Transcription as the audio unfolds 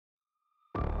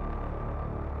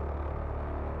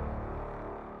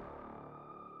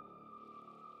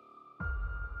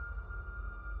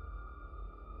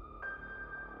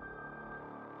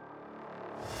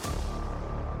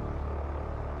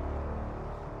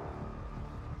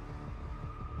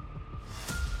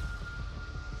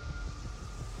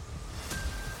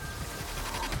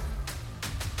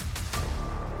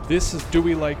This is Do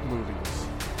We Like Movies?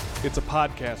 It's a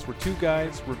podcast where two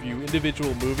guys review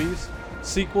individual movies,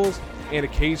 sequels, and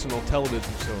occasional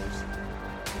television shows.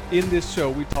 In this show,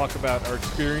 we talk about our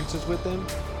experiences with them,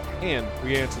 and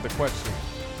we answer the question,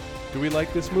 do we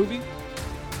like this movie?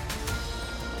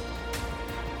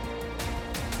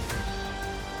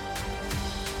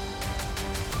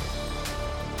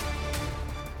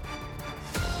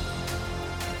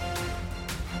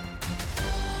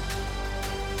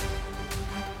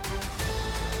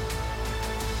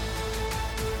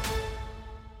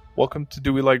 Welcome to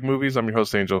Do We Like Movies? I'm your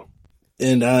host, Angel.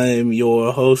 And I'm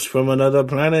your host from another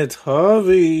planet,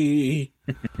 Harvey.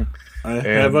 I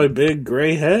have a big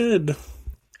gray head.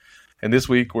 And this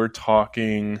week we're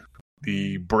talking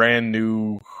the brand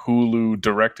new Hulu,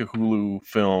 direct-to-Hulu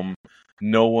film,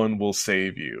 No One Will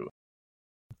Save You.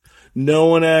 No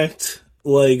one act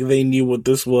like they knew what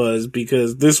this was,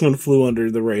 because this one flew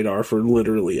under the radar for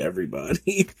literally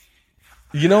everybody.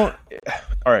 You know,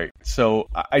 all right, so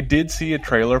I did see a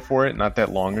trailer for it not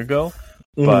that long ago,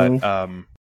 but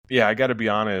yeah, I gotta be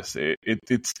honest, it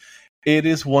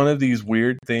is one of these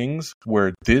weird things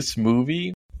where this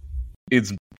movie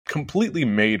is completely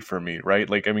made for me, right?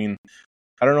 Like, I mean,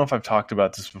 I don't know if I've talked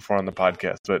about this before on the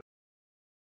podcast, but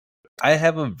I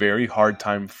have a very hard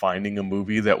time finding a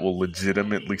movie that will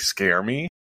legitimately scare me,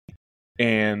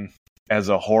 and as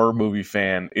a horror movie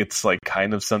fan, it's like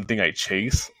kind of something I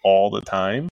chase all the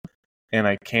time, and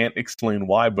I can't explain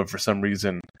why, but for some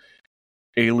reason,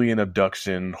 Alien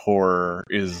Abduction horror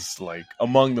is like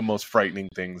among the most frightening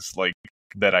things like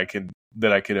that I could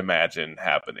imagine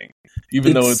happening.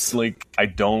 Even though it's like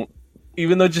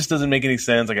even though it just doesn't make any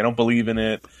sense, like I don't believe in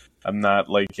it. I'm not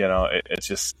like, you know, it's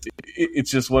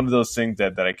just one of those things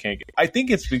that I can't get. I think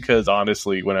it's because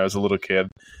honestly, when I was a little kid,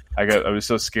 I was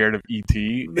so scared of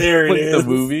E.T. There it is. The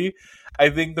movie. I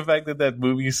think the fact that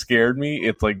movie scared me,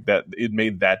 it's like that it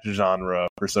made that genre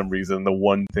for some reason the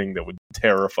one thing that would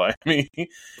terrify me.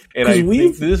 And I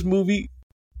think this movie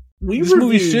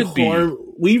should be.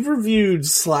 We've reviewed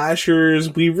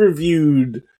slashers. We've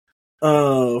reviewed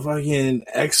fucking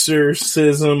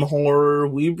exorcism horror.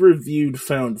 We've reviewed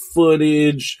found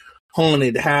footage,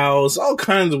 haunted house, all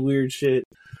kinds of weird shit.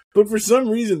 But for some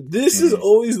reason, this is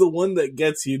always the one that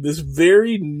gets you. This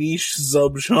very niche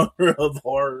subgenre of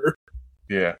horror.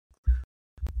 Yeah.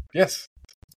 Yes,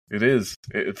 it is.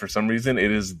 For some reason, it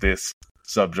is this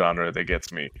subgenre that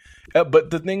gets me. But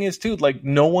the thing is, too, like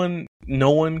no one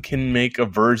can make a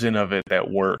version of it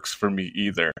that works for me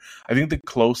either. I think the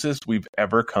closest we've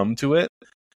ever come to it,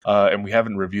 and we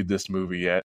haven't reviewed this movie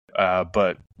yet,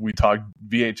 but we talked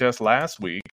VHS last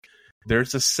week.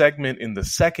 There's a segment in the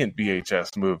second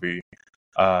VHS movie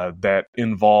that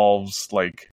involves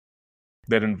like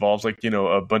you know,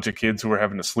 a bunch of kids who are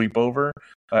having a sleepover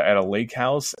at a lake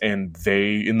house, and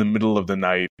they, in the middle of the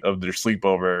night of their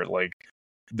sleepover, like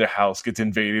the house gets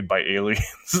invaded by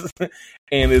aliens.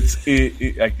 And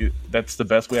that's the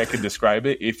best way I can describe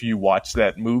it. If you watch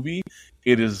that movie,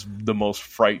 it is the most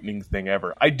frightening thing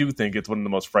ever. I do think it's one of the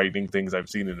most frightening things I've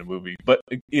seen in a movie, but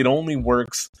it only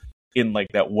works in like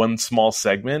that one small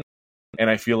segment. And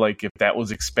I feel like if that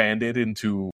was expanded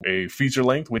into a feature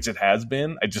length, which it has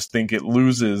been, I just think it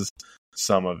loses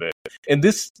some of it. And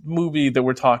this movie that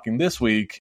we're talking this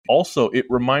week, also, it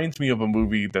reminds me of a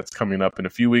movie that's coming up in a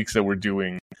few weeks that we're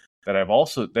doing that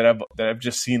I've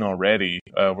just seen already.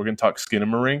 We're going to talk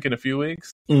Skinamarink in a few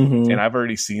weeks, and I've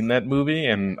already seen that movie,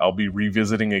 and I'll be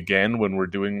revisiting again when we're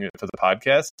doing it for the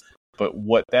podcast. But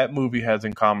what that movie has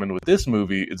in common with this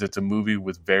movie is it's a movie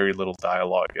with very little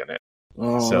dialogue in it.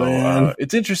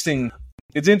 It's interesting.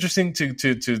 It's interesting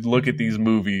to look at these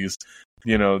movies,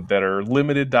 you know, that are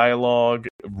limited dialogue,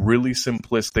 really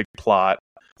simplistic plot,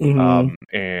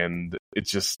 and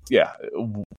it's just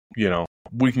you know,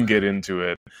 we can get into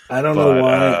it. I don't know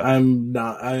why I'm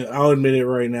not. I'll admit it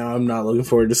right now. I'm not looking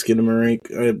forward to Skinamarink.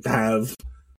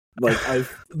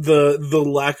 The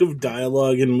lack of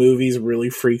dialogue in movies really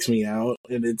freaks me out,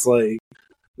 and it's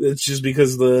just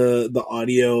because the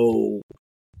audio.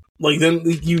 Like, then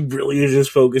you really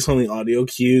just focus on the audio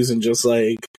cues and just,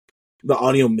 like, the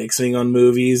audio mixing on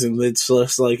movies, and it's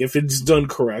just, like, if it's done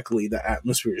correctly, the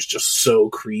atmosphere is just so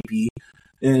creepy.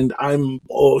 And I'm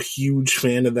a huge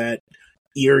fan of that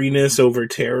eeriness over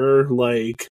terror.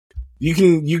 Like, you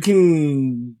can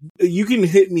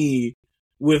hit me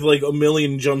with, like, a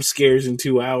million jump scares in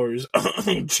 2 hours.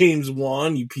 James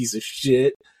Wan, you piece of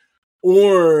shit.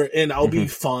 And I'll be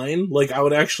fine. Like, I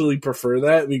would actually prefer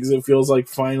that, because it feels like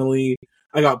finally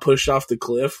I got pushed off the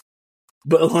cliff.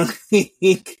 But,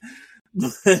 like,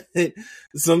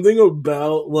 something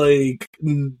about, like,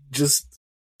 just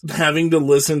having to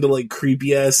listen to like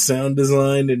creepy ass sound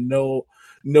design and no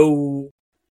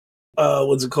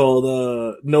what's it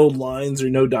called, no lines or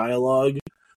no dialogue.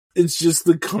 It's just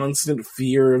the constant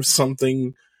fear of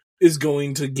something is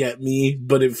going to get me,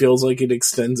 but it feels like it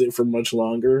extends it for much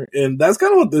longer. And that's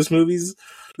kind of what this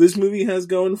movie has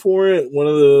going for it. One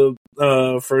of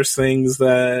the first things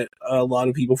that a lot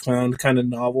of people found kind of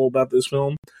novel about this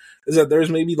film is that there's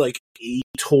maybe like 8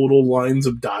 total lines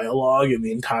of dialogue in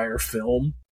the entire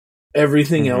film.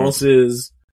 Everything else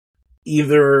is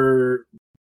either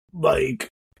like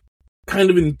kind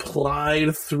of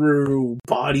implied through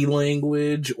body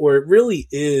language, or it really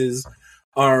is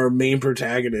our main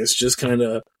protagonist just kind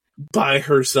of by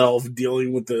herself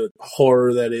dealing with the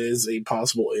horror that is a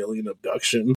possible alien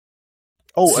abduction.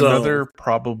 Another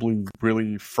probably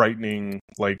really frightening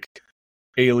like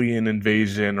alien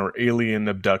invasion or alien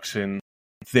abduction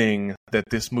thing that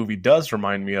this movie does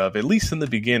remind me of, at least in the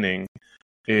beginning,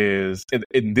 is,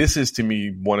 and this is to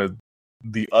me one of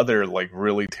the other like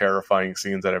really terrifying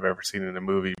scenes that I've ever seen in a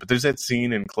movie, but there's that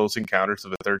scene in Close Encounters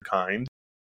of the Third Kind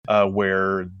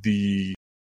where the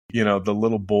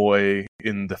little boy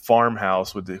in the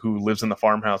farmhouse who lives in the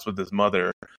farmhouse with his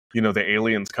mother, the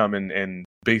aliens come in and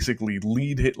basically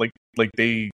lead it, like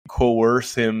they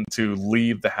coerce him to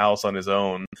leave the house on his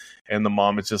own, and the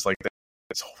mom is just like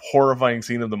this horrifying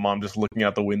scene of the mom just looking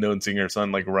out the window and seeing her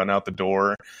son like run out the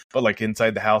door, but like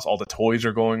inside the house all the toys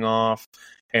are going off,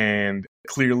 and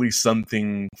clearly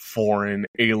something foreign,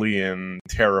 alien,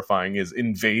 terrifying is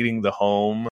invading the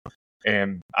home.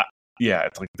 And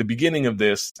it's like the beginning of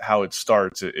this, how it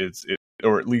starts,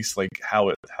 or at least like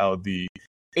how the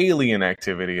alien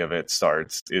activity of it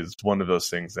starts, is one of those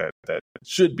things that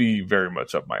should be very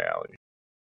much up my alley.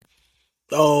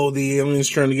 Oh, the alien's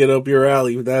trying to get up your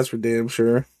alley, that's for damn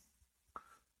sure.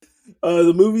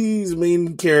 The movie's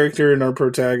main character and our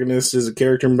protagonist is a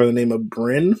character by the name of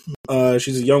Brynn.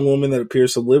 She's a young woman that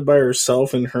appears to live by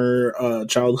herself in her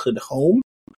childhood home,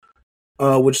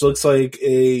 which looks like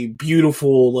a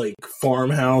beautiful like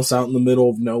farmhouse out in the middle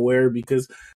of nowhere, because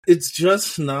it's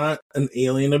just not an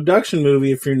alien abduction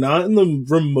movie if you're not in the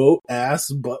remote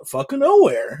ass butt fucking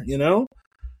nowhere,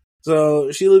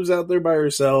 So she lives out there by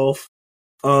herself.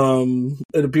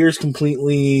 It appears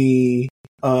completely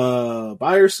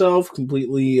by herself,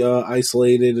 completely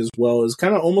isolated, as well as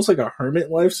kind of almost like a hermit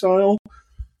lifestyle.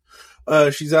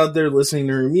 She's out there listening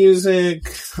to her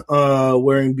music,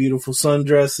 wearing beautiful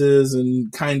sundresses,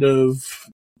 and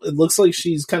it looks like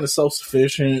she's kind of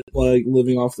self-sufficient, like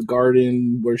living off the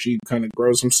garden where she kind of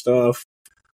grows some stuff.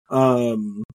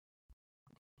 And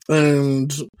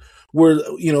we're,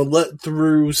 let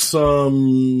through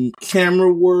some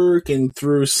camera work and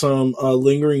through some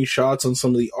lingering shots on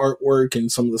some of the artwork and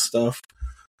some of the stuff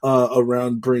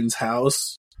around Brynn's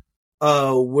house.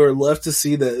 We're left to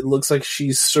see that it looks like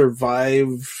she's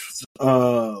survived,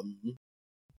 or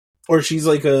she's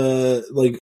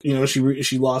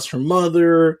she lost her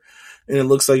mother, and it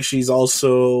looks like she's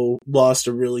also lost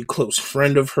a really close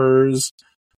friend of hers,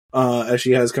 as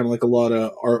she has kind of like a lot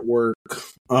of artwork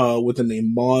with the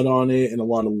name Maud on it, and a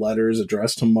lot of letters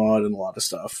addressed to Maud, and a lot of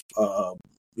stuff, that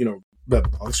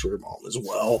belongs to her mom as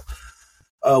well.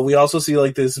 We also see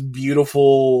like this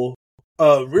beautiful,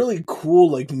 really cool,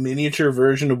 like miniature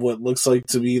version of what looks like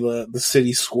to be the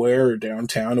city square or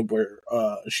downtown of where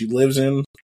she lives in.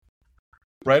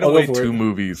 Right away, 2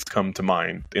 movies come to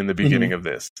mind in the beginning of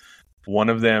this. One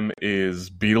of them is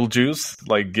Beetlejuice,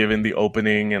 like given the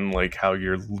opening and like how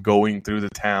you're going through the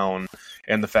town,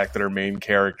 and the fact that our main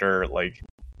character like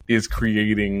is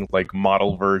creating like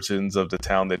model versions of the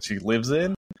town that she lives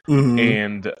in.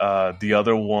 And the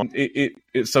other one,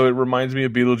 so it reminds me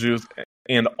of Beetlejuice,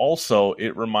 and also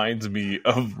it reminds me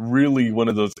of really one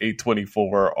of those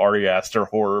A24 Ari Aster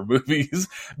horror movies,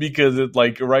 because it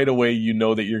like right away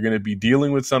that you're going to be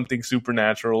dealing with something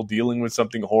supernatural, dealing with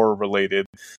something horror related,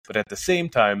 but at the same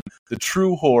time the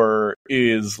true horror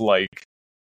is like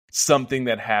something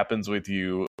that happens with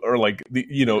you, or like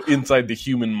inside the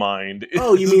human mind.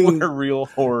 Oh, you mean where real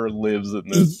horror lives in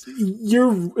this?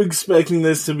 You're expecting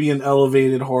this to be an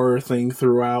elevated horror thing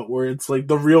throughout, where it's like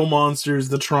the real monsters,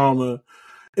 the trauma.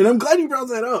 And I'm glad you brought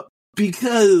that up,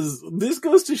 because this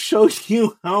goes to show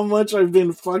you how much I've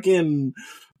been fucking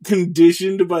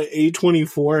conditioned by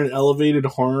A24 and elevated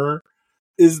horror.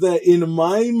 Is that in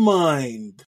my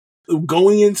mind,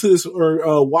 going into this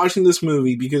or watching this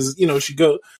movie, because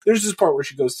there's this part where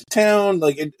she goes to town,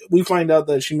 we find out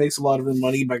that she makes a lot of her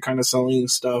money by kind of selling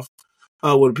stuff,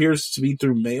 what appears to be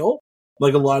through mail,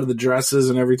 like a lot of the dresses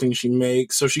and everything she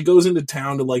makes. So she goes into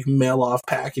town to like mail off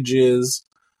packages,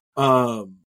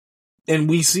 And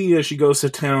we see as she goes to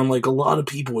town, like, a lot of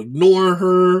people ignore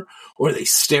her, or they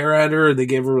stare at her, or they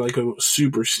give her, like, a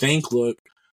super stank look.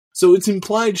 So it's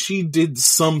implied she did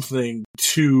something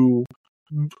to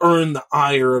earn the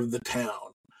ire of the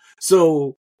town.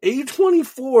 So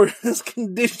A24 has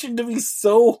conditioned to me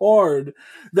so hard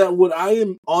that what I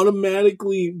am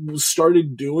automatically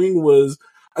started doing was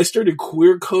I started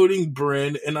queer coding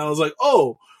Brynn, and I was like,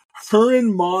 oh, her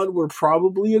and Maud were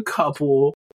probably a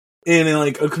couple in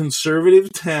like a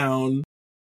conservative town,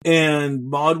 and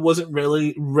Maud wasn't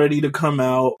really ready to come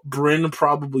out. Brynn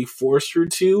probably forced her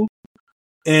to,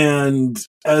 and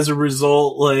as a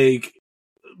result, like,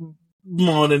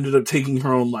 Maud ended up taking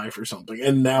her own life or something,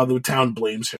 and now the town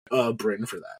blames Brynn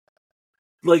for that.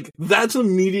 Like, that's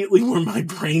immediately where my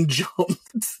brain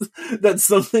jumped. That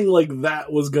something like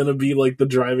that was gonna be like the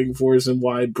driving force and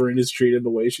why Brynn is treated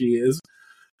the way she is.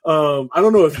 I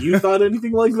don't know if you thought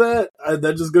anything like that.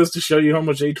 That just goes to show you how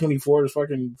much A24 has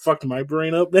fucking fucked my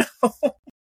brain up now.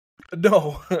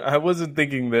 No, I wasn't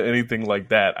thinking that anything like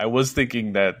that. I was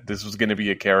thinking that this was going to be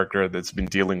a character that's been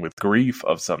dealing with grief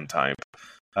of some type,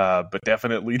 but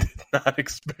definitely did not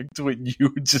expect what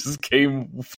you just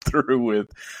came through with.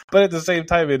 But at the same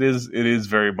time, it is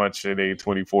very much an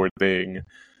A24 thing,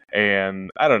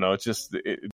 and I don't know. It's just,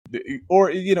 it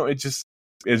just,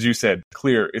 as you said,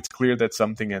 it's clear that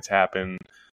something has happened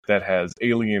that has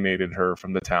alienated her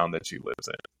from the town that she lives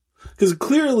in. Because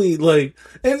clearly, like,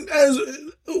 and as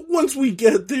once we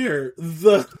get there,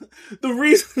 the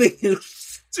reasoning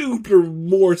is super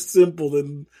more simple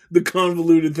than the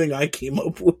convoluted thing I came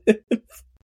up with.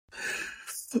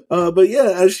 But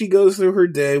yeah, as she goes through her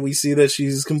day, we see that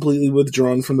she's completely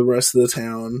withdrawn from the rest of the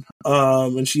town,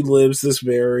 and she lives this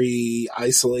very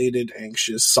isolated,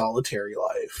 anxious, solitary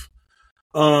life.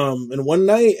 And one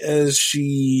night, as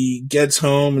she gets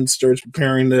home and starts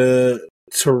preparing to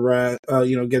rest,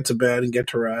 get to bed and get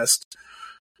to rest,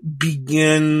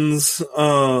 begins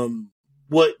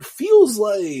what feels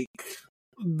like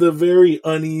the very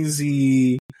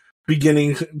uneasy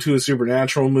beginning to a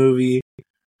supernatural movie,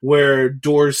 where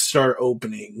doors start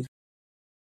opening.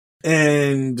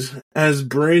 And as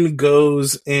Brynn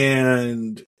goes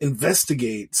and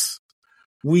investigates,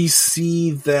 we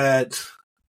see that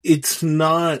it's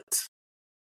not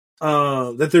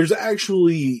that there's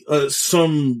actually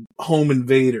some home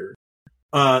invader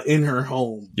in her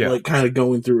home, like, kind of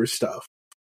going through her stuff.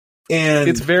 And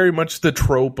it's very much the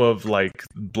trope of, like,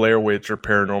 Blair Witch or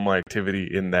Paranormal Activity,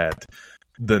 in that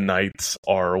the nights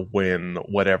are when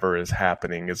whatever is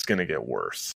happening is going to get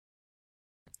worse.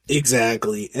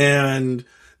 Exactly. And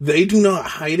they do not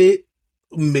hide it.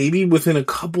 Maybe within a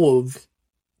couple of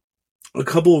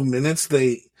minutes,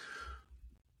 they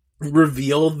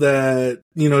reveal that,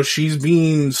 she's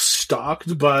being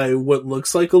stalked by what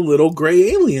looks like a little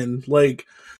gray alien, like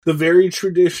the very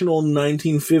traditional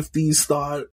 1950s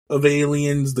thought of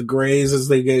aliens, the grays as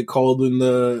they get called in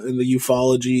the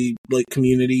ufology, like,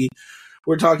 community.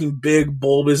 We're talking big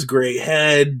bulbous gray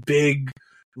head, big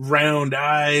round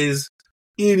eyes,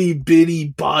 itty bitty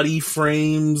body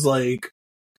frames, like,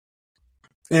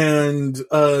 and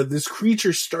this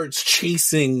creature starts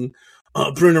chasing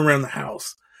Brynn around the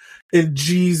house. And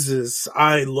Jesus,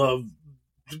 I love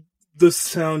the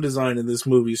sound design in this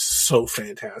movie. Is so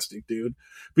fantastic, dude.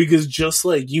 Because just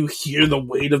like you hear the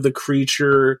weight of the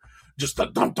creature, just the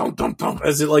dum dum dum dum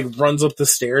as it, like, runs up the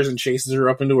stairs and chases her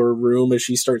up into her room as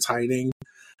she starts hiding.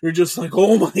 You're just like,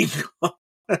 oh my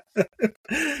god!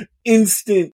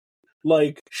 Instant,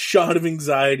 like, shot of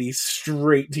anxiety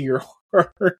straight to your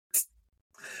heart.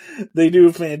 They do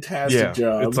a fantastic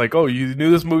job. It's like, oh, you knew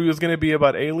this movie was going to be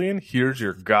about Alien? Here's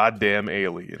your goddamn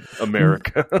Alien,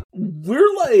 America.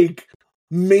 We're like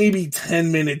maybe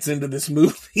 10 minutes into this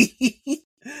movie,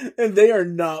 and they are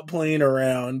not playing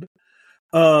around.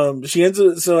 She ends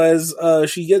up, so as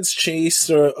she gets chased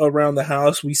around the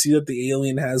house, we see that the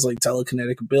alien has, like,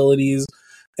 telekinetic abilities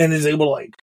and is able to,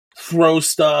 like, throw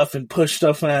stuff and push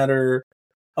stuff at her.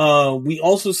 We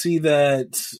also see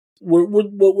that what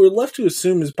we're left to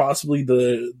assume is possibly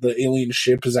the alien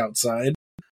ship is outside,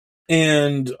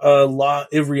 and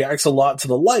it reacts a lot to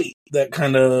the light that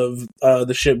kind of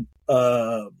the ship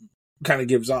kind of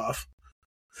gives off.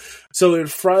 So it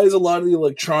fries a lot of the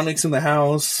electronics in the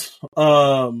house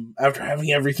after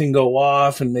having everything go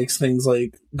off, and makes things,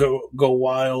 like, go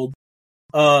wild.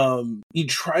 The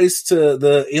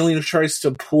alien tries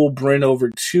to pull Brynn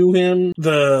over to him.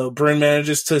 Brynn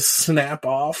manages to snap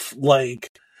off, like,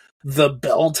 the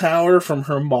bell tower from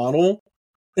her model,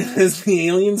 as the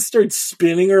alien starts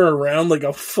spinning her around like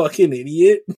a fucking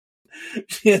idiot.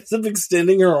 She ends up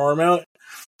extending her arm out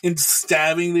and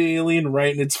stabbing the alien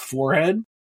right in its forehead.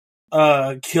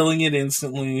 killing it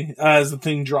instantly. As the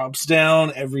thing drops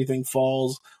down, everything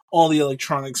falls, all the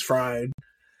electronics fried.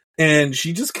 And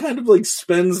she just kind of like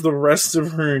spends the rest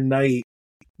of her night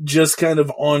just kind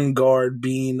of on guard,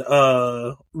 being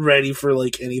ready for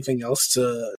like anything else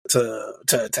to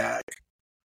attack.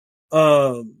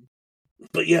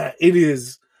 But yeah, it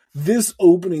is this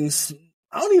opening.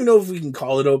 I don't even know if we can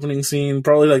call it opening scene.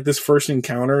 Probably like this first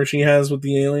encounter she has with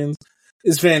the aliens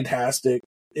is fantastic.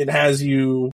 It has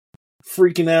you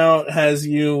freaking out, has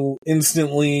you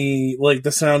instantly like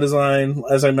the sound design,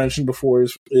 as I mentioned before,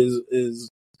 is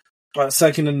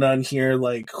second to none here.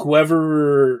 Like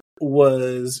whoever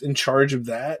was in charge of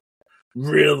that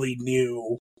really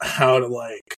knew how to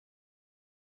like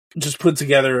just put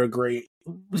together a great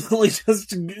like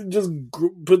just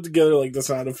put together like the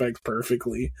sound effects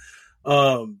perfectly.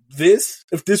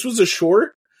 If this was a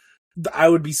short, I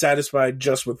would be satisfied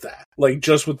just with that, like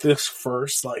just with this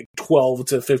first like 12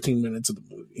 to 15 minutes of the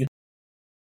movie.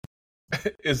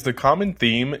 Is the common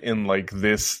theme in like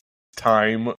this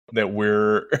time that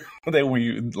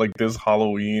we like this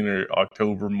Halloween or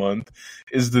October month,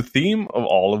 is the theme of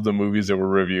all of the movies that we're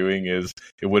reviewing is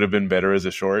it would have been better as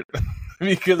a short?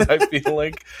 Because I feel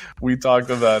like we talked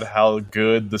about how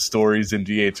good the stories in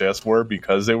VHS were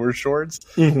because they were shorts,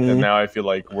 and now I feel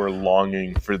like we're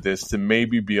longing for this to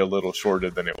maybe be a little shorter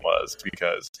than it was,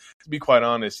 because to be quite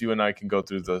honest, you and I can go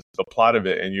through the plot of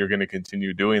it and you're going to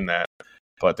continue doing that,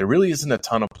 but there really isn't a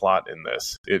ton of plot in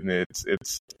this.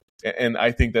 And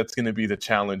I think that's going to be the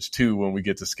challenge too when we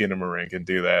get to Skinamarink and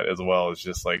do that as well. It's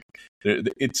just like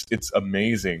it's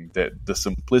amazing that the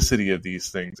simplicity of these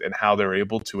things and how they're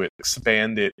able to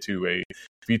expand it to a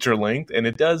feature length, and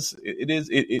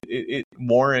it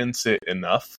warrants it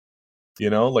enough. You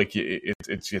know, like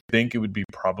it's you think it would be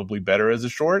probably better as a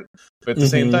short, but at the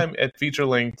same time, at feature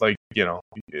length, like you know,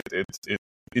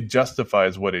 it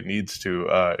justifies what it needs to,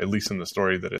 at least in the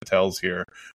story that it tells here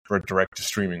for a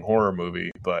direct-to-streaming horror movie.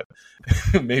 But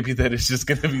maybe that is just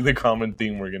going to be the common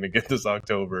theme we're going to get this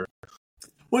October.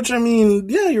 Which, I mean,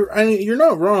 yeah, you're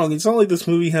not wrong. It's not like this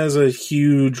movie has a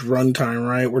huge runtime,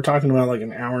 right? We're talking about like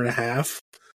an hour and a half,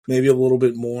 maybe a little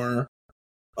bit more.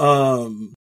 But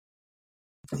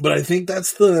I think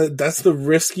that's the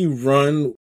risk you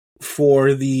run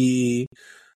for the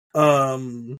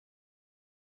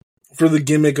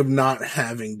gimmick of not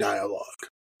having dialogue.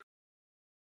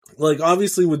 Like,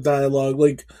 obviously with dialogue,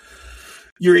 like,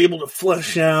 you're able to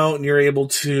flesh out and you're able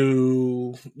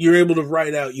to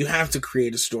write out. You have to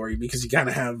create a story because you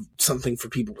gotta have something for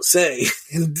people to say.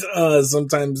 And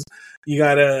sometimes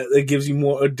it gives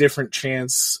you a different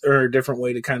chance or a different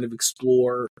way to kind of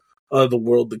explore the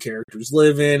world the characters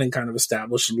live in and kind of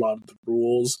establish a lot of the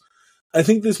rules. I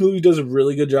think this movie does a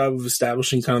really good job of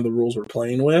establishing kind of the rules we're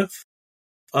playing with.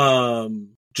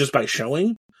 Just by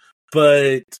showing,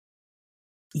 but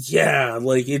yeah,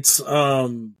 like it's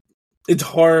hard.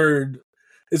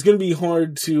 It's going to be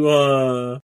hard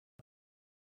to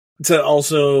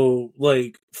also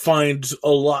like find a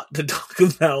lot to talk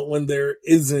about when there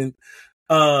isn't,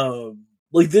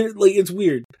 it's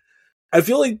weird. I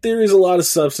feel like there is a lot of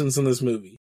substance in this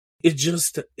movie.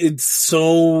 It's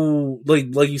so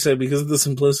like you said, because of the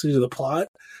simplicity of the plot,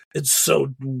 it's so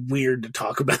weird to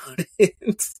talk about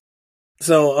it.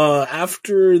 So,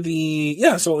 after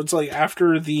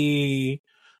that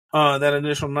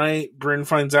initial night, Brynn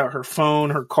finds out her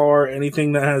phone, her car,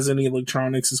 anything that has any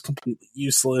electronics is completely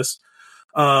useless,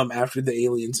 after the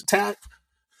aliens attack.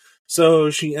 So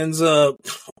she ends up,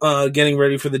 getting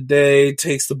ready for the day,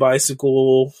 takes her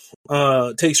bicycle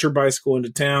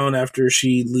into town after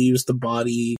she leaves the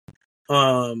body,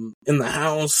 in the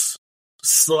house,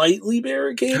 slightly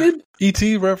barricaded.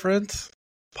 E.T. reference?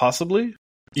 Possibly?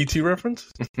 E.T.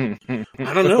 reference? I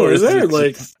don't know. Is there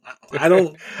like I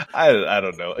don't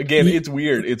know. Again, it's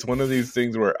weird. It's one of these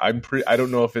things where I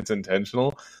don't know if it's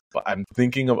intentional, but I'm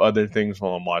thinking of other things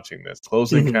while I'm watching this.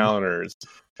 Close Encounters,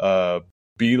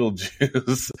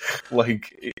 Beetlejuice.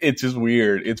 Like it's just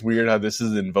weird. It's weird how this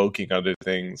is invoking other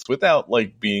things without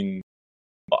like being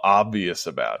obvious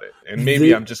about it. And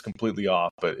maybe I'm just completely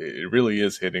off, but it really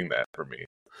is hitting that for me.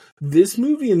 This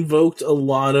movie invoked a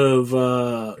lot of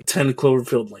 10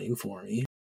 Cloverfield Lane for me.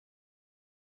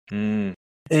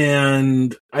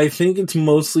 And I think it's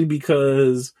mostly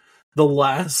because the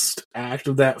last act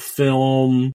of that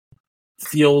film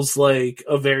feels like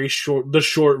the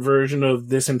short version of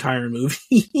this entire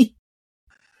movie.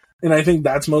 And I think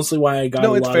that's mostly why I got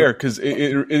it's fair, because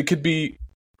it could be...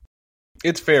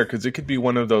 It's fair, because it could be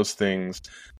one of those things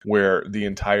where the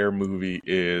entire movie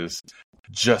is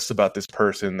just about this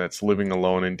person that's living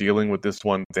alone and dealing with this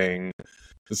one thing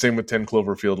The same with 10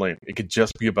 Cloverfield Lane. It could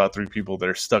just be about 3 people that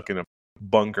are stuck in a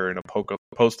bunker in a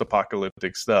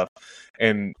post-apocalyptic stuff,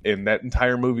 and that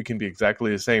entire movie can be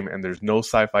exactly the same, and there's no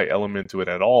sci-fi element to it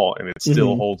at all, and it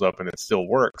still holds up and it still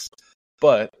works.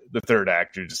 But the third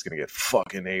act, you're just gonna get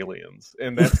fucking aliens,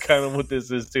 and that's kind of what this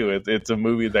is too. It's a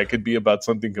movie that could be about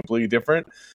something completely different,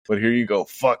 but here you go,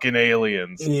 fucking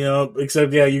aliens. Yeah,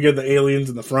 except you get the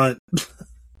aliens in the front.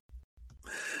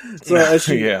 So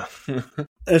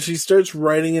as she starts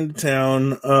riding into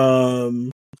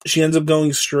town, she ends up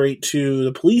going straight to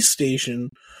the police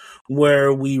station,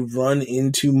 where we run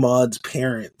into Maud's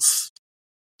parents.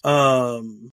 Oh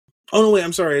no, wait,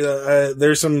 I'm sorry.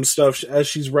 There's some stuff as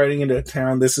she's riding into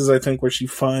town. This is, I think, where she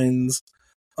finds,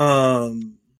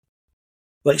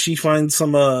 she finds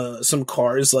some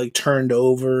cars like turned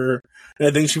over, and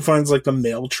I think she finds like the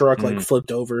mail truck like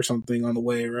flipped over or something on the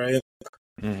way, right?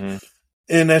 Mm-hmm.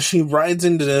 And as she rides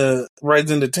into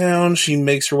town, she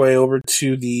makes her way over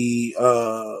to the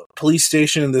police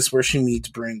station, and this is where she meets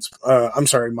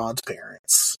Maud's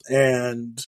parents.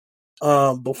 And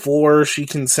before she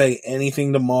can say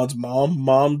anything to Maud's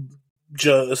mom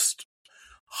just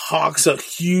hawks a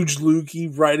huge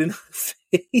loogie right in her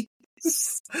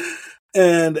face.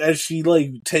 And as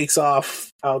she takes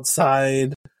off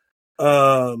outside,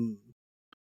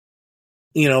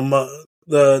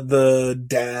 the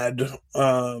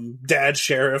dad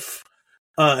sheriff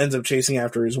ends up chasing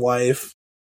after his wife.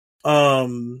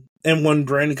 And when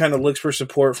Brynn kind of looks for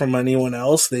support from anyone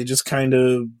else, they just kind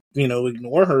of,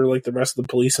 ignore her like the rest of the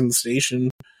police in the station.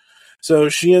 So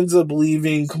she ends up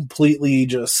leaving completely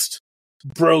just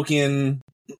broken.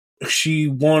 She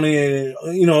wanted,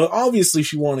 obviously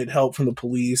she wanted help from the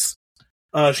police.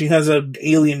 She has an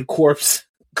alien corpse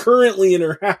currently in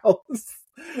her house.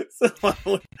 So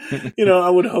I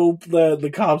would hope that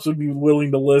the cops would be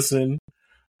willing to listen.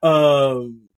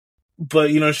 But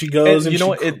she goes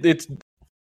and it's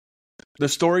the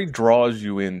story draws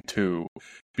you in too,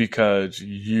 because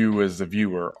you as the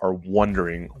viewer are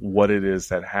wondering what it is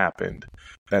that happened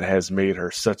that has made her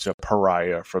such a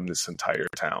pariah from this entire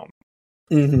town.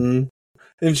 Mm-hmm.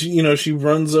 And she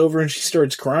runs over and she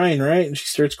starts crying, right? And she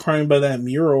starts crying by that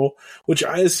mural, which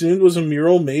I assumed was a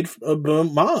mural made of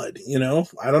Maud.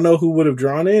 I don't know who would have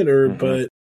drawn it, but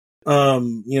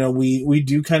we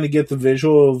do kind of get the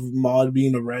visual of Maud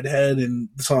being a redhead, and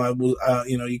so I was,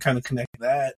 you kind of connect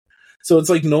that. So it's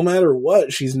like, no matter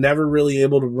what, she's never really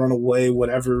able to run away,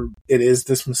 whatever it is,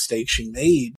 this mistake she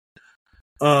made.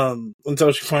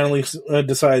 Until she finally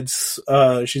decides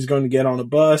she's going to get on a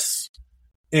bus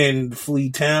and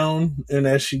flee town. And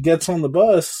as she gets on the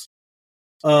bus,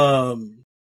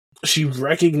 she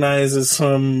recognizes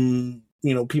some,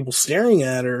 people staring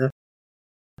at her.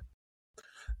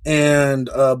 And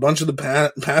a bunch of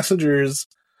the passengers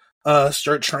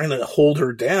start trying to hold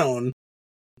her down.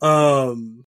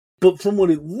 But from what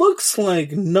it looks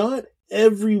like, not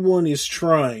everyone is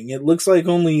trying. It looks like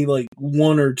only like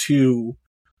 1 or 2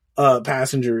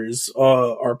 passengers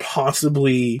are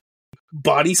possibly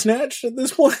body snatched at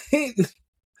this point.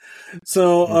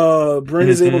 So Brynn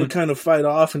is able to kind of fight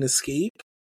off and escape.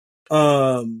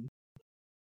 But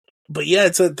yeah,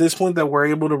 it's at this point that we're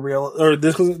able to realize, or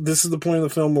this is the point of the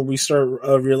film where we start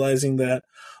realizing that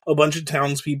a bunch of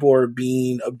townspeople are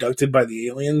being abducted by the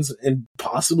aliens and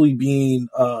possibly being,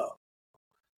 I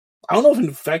don't know if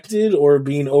infected or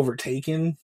being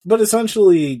overtaken, but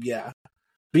essentially, yeah,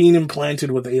 being implanted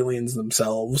with aliens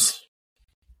themselves.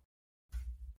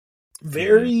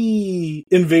 Very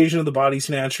Invasion of the Body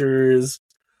Snatchers.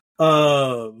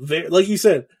 Like you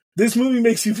said, this movie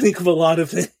makes you think of a lot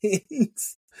of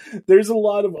things. There's a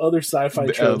lot of other sci-fi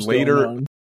tropes going on.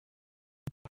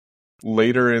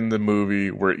 Later in the movie,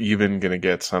 we're even going to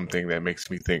get something that makes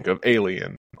me think of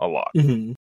Alien a lot.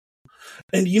 Mm-hmm.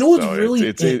 And you know what's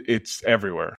it's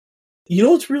everywhere. You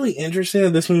know what's really interesting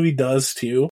that this movie does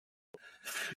too?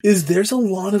 Is there's a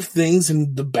lot of things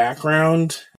in the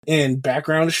background and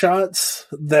background shots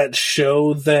that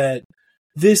show that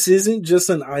this isn't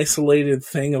just an isolated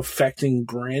thing affecting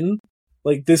Brynn.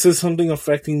 Like, this is something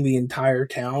affecting the entire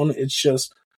town. It's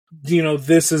just,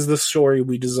 this is the story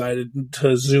we decided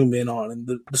to zoom in on, and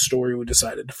the story we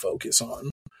decided to focus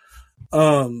on.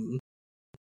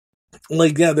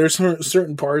 There's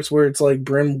certain parts where it's like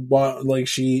Brynn,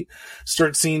 she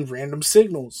starts seeing random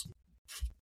symbols,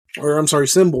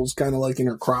 kind of like in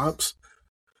her crops.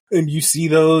 And you see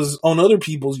those on other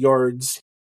people's yards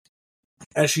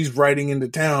as she's riding into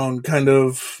town, kind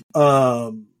of,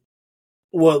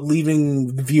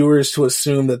 leaving viewers to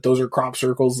assume that those are crop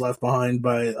circles left behind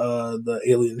by the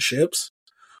alien ships,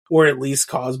 or at least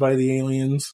caused by the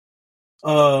aliens.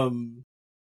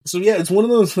 So yeah, it's one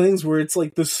of those things where it's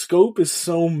like the scope is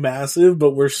so massive,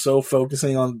 but we're so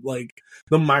focusing on like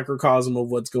the microcosm of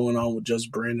what's going on with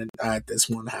just Brynn at this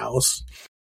one house.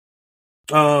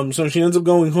 So she ends up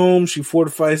going home. She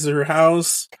fortifies her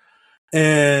house,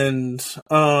 and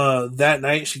that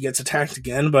night she gets attacked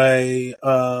again by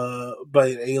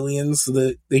aliens. So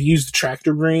that they use the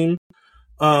tractor beam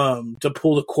to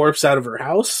pull the corpse out of her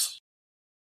house.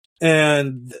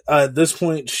 And at this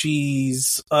point,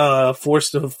 she's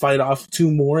forced to fight off two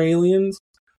more aliens,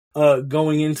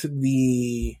 going into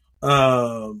the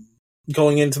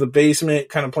basement,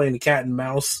 kind of playing the cat and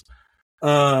mouse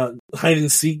hide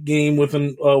and seek game with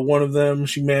one of them.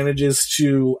 She manages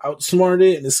to outsmart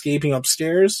it and escaping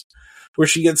upstairs, where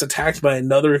she gets attacked by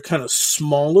another kind of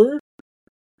smaller,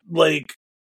 like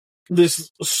this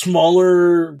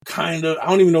smaller kind of, I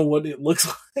don't even know what it looks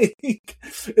like.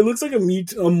 It looks like a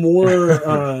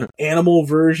more animal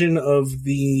version of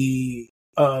the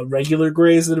regular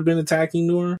greys that have been attacking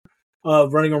Noor,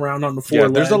 running around on the four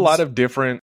legs. There's a lot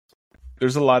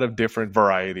of different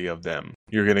variety of them.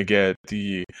 You're gonna get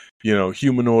the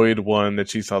humanoid one that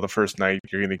she saw the first night.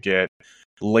 You're gonna get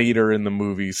later in the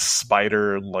movie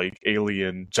spider like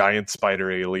alien, giant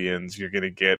spider aliens. You're gonna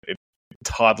get a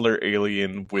toddler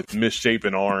alien with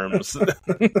misshapen arms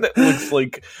that looks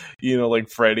like like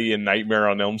Freddy and Nightmare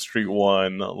on Elm Street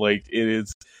 1. Like it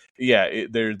is,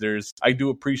 there's I do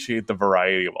appreciate the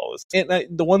variety of all this. And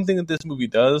the one thing that this movie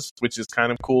does, which is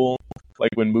kind of cool,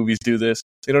 like when movies do this,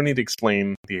 they don't need to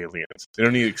explain the aliens. They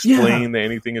don't need to explain that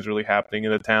anything is really happening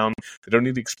in the town. They don't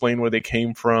need to explain where they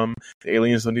came from. The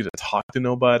aliens don't need to talk to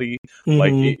nobody. Mm-hmm.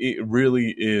 Like it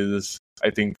really is.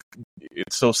 I think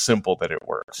it's so simple that it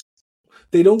works.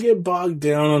 They don't get bogged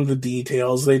down on the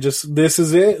details. They just, this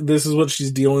is it. This is what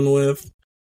she's dealing with.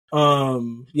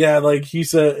 Like you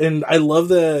said, and I love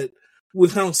that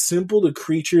with how simple the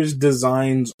creatures'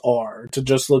 designs are to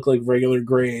just look like regular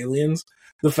gray aliens.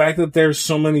 The fact that there's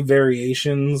so many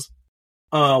variations,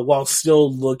 while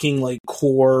still looking like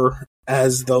core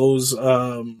as those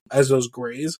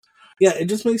grays. Yeah, it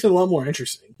just makes it a lot more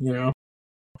interesting,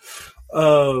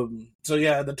 So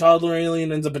yeah, the toddler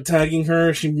alien ends up attacking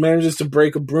her. She manages to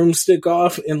break a broomstick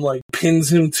off and like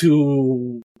pins him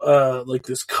to like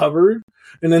this cupboard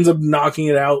and ends up knocking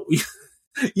it out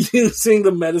using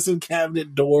the medicine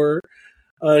cabinet door.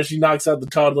 She knocks out the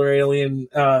toddler alien,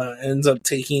 ends up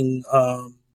taking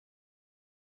and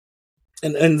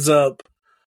ends up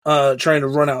trying to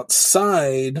run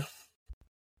outside,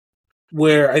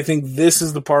 where I think this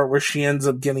is the part where she ends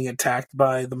up getting attacked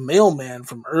by the mailman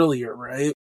from earlier,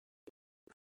 right?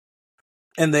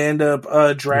 And they end up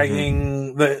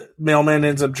dragging the mailman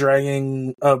ends up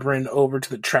dragging Brynn over to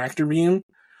the tractor beam,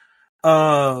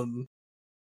 and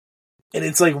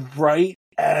it's like right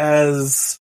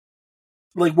as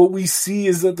like what we see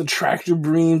is that the tractor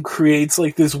beam creates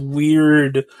like this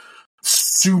weird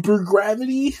super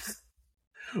gravity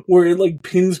where it like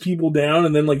pins people down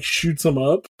and then like shoots them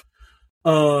up.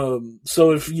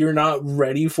 So if you're not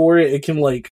ready for it, it can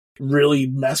like really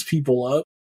mess people up.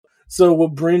 So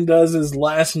what Brynn does is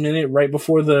last minute, right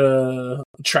before the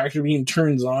tractor beam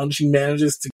turns on, she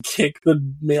manages to kick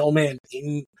the mailman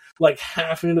in like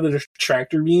half into the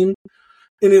tractor beam,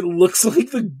 and it looks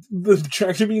like the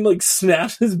tractor beam like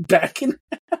snaps his back in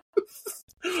half.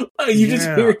 Just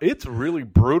hear it's really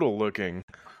brutal looking.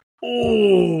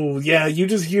 Oh yeah, you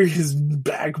just hear his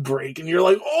back break, and you're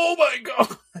like, oh my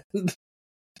god.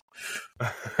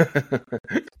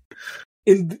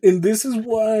 And this is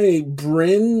why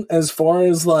Brynn, as far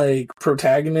as like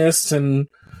protagonists, and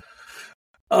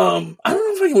I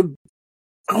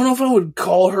don't know if I would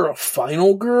call her a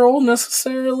final girl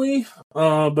necessarily,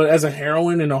 but as a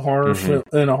heroine in a horror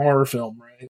film,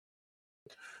 right?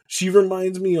 She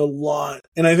reminds me a lot,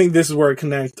 and I think this is where I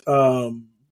connect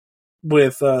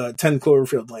with 10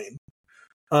 Cloverfield Lane.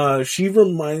 She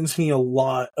reminds me a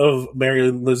lot of Mary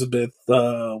Elizabeth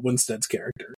Winstead's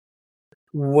character,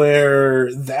 where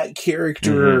that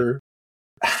character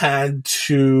had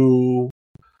to,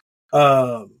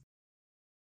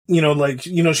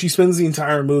 she spends the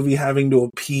entire movie having to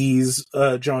appease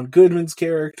John Goodman's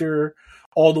character,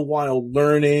 all the while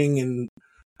learning and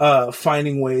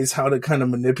finding ways how to kind of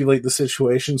manipulate the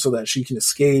situation so that she can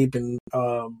escape and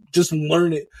just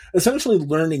essentially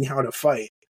learning how to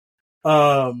fight.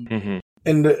 And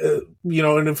and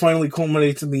it finally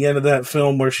culminates in the end of that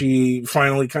film where she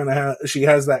finally she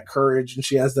has that courage and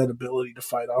she has that ability to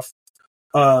fight off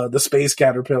the space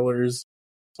caterpillars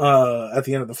at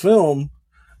the end of the film.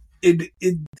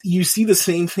 You see the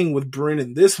same thing with Brynn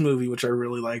in this movie, which I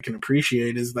really like and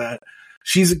appreciate, is that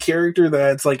she's a character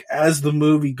that's like, as the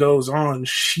movie goes on,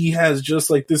 she has just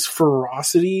like this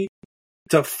ferocity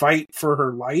to fight for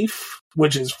her life,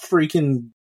 which is freaking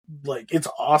like, it's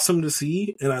awesome to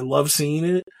see, and I love seeing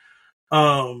it.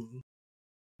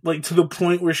 Like to the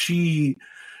point where she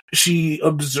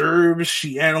observes,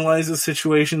 she analyzes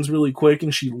situations really quick,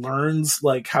 and she learns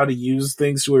like how to use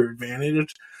things to her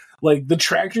advantage. Like the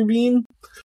tractor beam,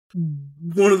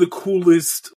 one of the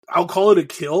coolest, I'll call it a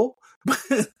kill, but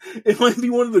it might be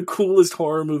one of the coolest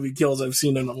horror movie kills I've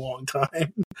seen in a long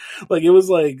time. Like it was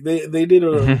like they did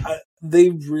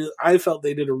I felt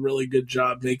they did a really good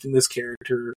job making this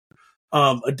character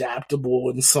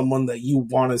adaptable and someone that you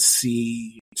want to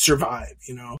see survive,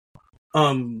 you know.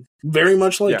 Very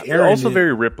much like Aaron. Also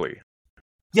very Ripley.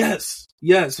 Yes,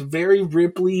 very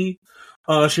Ripley.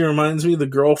 She reminds me of the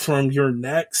girl from Your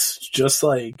Next, just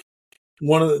like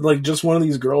one of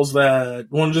these girls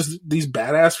just these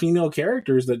badass female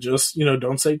characters that just, you know,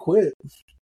 don't say quit.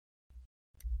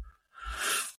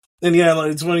 And yeah,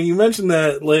 like, it's funny you mentioned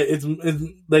that. Like,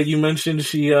 that you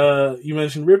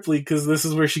mentioned Ripley, because this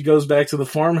is where she goes back to the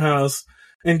farmhouse,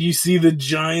 and you see the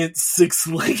giant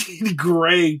 6-legged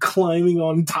gray climbing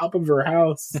on top of her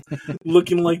house,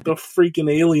 looking like the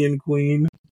freaking alien queen.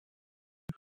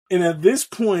 And at this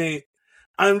point,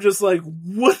 I'm just like,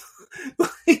 what?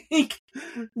 Like,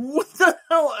 what the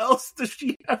hell else does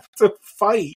she have to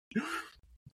fight?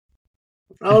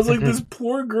 I was like, this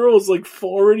poor girl's like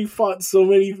already fought so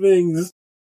many things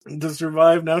to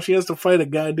survive. Now she has to fight a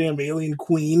goddamn alien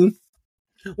queen,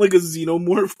 like a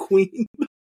xenomorph queen.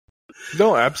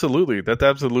 No, absolutely. That's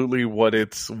absolutely what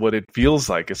it feels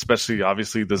like. Especially,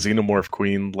 obviously, the xenomorph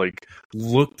queen like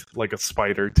looked like a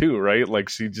spider too, right? Like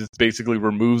she just basically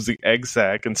removes the egg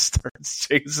sac and starts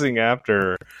chasing after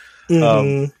her.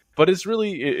 Mm-hmm. But it's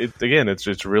really,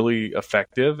 it's really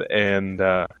effective, and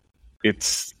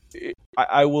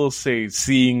I will say,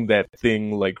 seeing that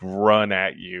thing like run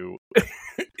at you,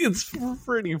 it's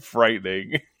pretty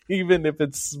frightening. Even if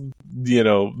it's, you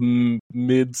know,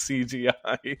 mid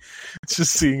CGI,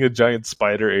 just seeing a giant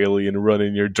spider alien run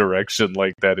in your direction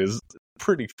like that is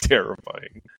pretty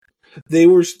terrifying. They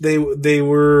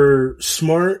were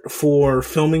smart for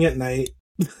filming at night,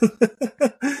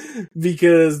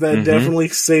 because that definitely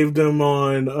saved them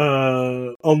on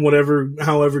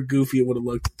however goofy it would have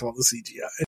looked with all the CGI.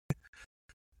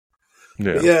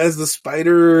 Yeah, as the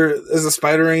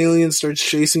spider alien starts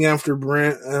chasing after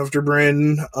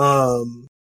Brynn,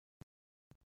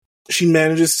 she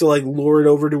manages to like lure it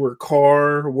over to her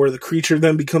car, where the creature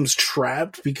then becomes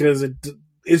trapped because it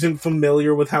isn't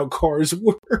familiar with how cars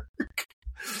work,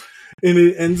 and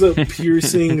it ends up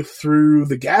piercing through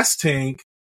the gas tank.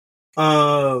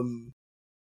 And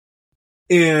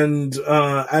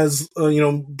as you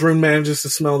know, Brynn manages to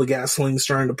smell the gasoline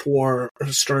starting to pour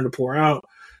out.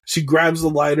 She grabs the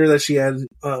lighter that she had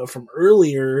from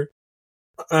earlier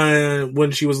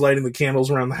when she was lighting the candles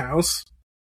around the house,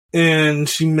 and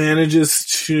she manages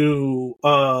to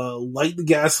light the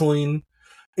gasoline.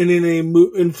 And in a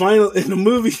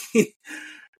movie,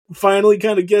 finally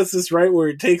kind of gets this right, where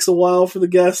it takes a while for the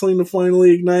gasoline to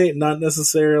finally ignite, not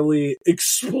necessarily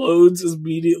explodes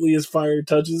immediately as fire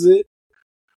touches it.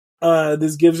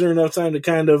 This gives her enough time to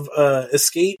kind of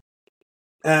escape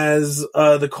as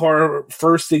the car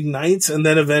first ignites and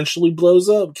then eventually blows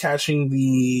up, catching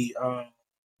the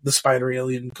spider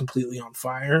alien completely on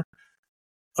fire.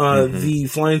 The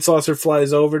flying saucer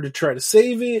flies over to try to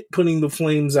save it, putting the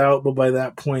flames out, but by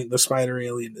that point, the spider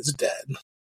alien is dead.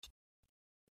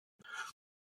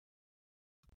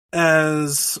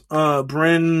 As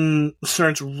Brynn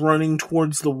starts running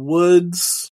towards the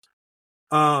woods.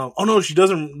 Oh no, she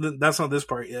doesn't. That's not this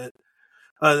part yet.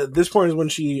 This part is when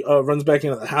she runs back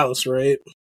into the house, right?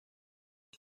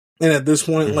 And at this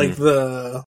point, like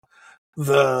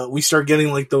we start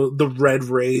getting like the red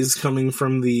rays coming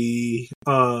from the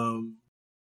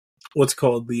what's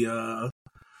called the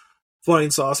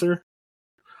flying saucer.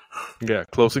 Yeah,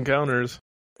 Close Encounters.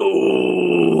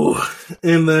 Oh,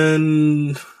 and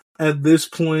then at this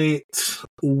point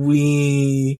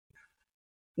we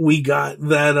got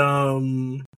that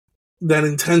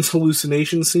intense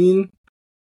hallucination scene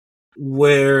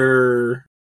where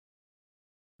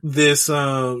this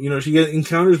she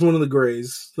encounters one of the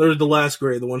greys. There's the last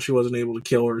gray, the one she wasn't able to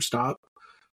kill or stop,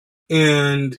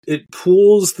 and it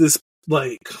pulls this,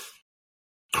 like,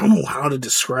 I don't know how to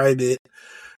describe it,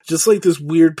 just like this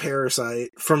weird parasite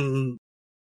from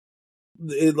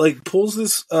it, like pulls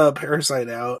this parasite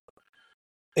out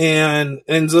and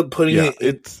ends up putting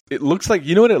it looks like,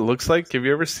 you know what it looks like? Have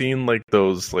you ever seen like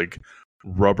those like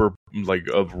rubber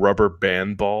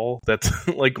band ball that's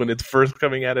like when it's first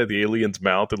coming out of the alien's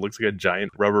mouth, it looks like a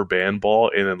giant rubber band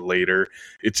ball, and then later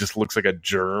it just looks like a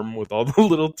germ with all the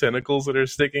little tentacles that are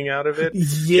sticking out of it.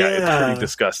 Yeah, it's pretty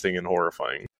disgusting and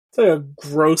horrifying. It's like a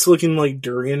gross looking like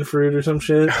durian fruit or some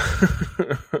shit.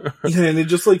 Yeah, and it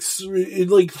just like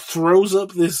throws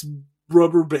up this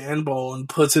rubber band ball and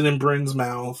puts it in Brynn's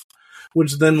mouth,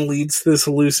 which then leads to this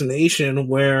hallucination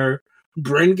where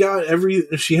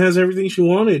Brynn she has everything she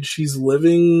wanted. She's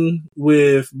living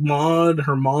with Maud.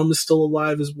 Her mom is still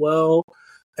alive as well.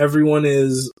 Everyone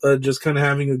is just kind of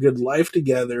having a good life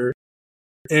together.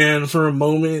 And for a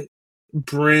moment,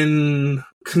 Brynn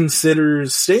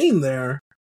considers staying there.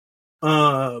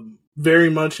 Very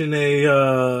much in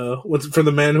a, what's for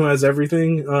the man who has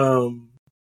everything.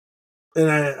 And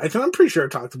I'm pretty sure I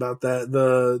talked about that.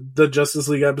 The Justice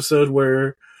League episode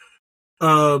where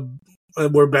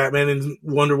Batman and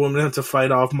Wonder Woman have to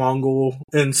fight off Mongol,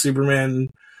 and Superman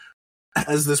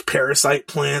has this parasite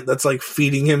plant that's like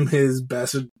feeding him his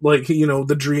best, like,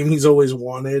 the dream he's always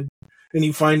wanted. And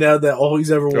you find out that all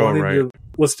he's ever wanted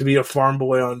was to be a farm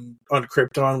boy on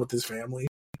Krypton with his family.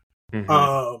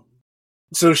 Mm-hmm.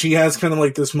 So she has kind of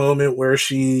like this moment where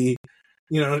she,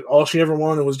 all she ever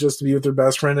wanted was just to be with her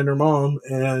best friend and her mom.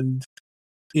 And,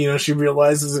 she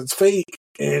realizes it's fake.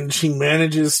 And she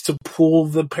manages to pull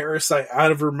the parasite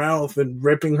out of her mouth and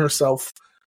ripping herself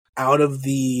out of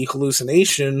the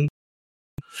hallucination.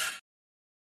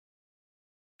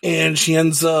 And she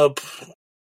ends up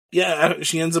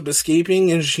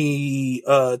escaping, and she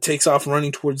takes off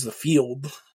running towards the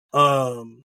field,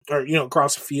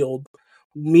 across the field.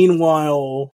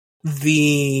 Meanwhile,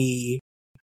 the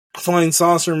flying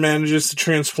saucer manages to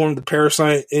transform the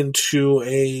parasite into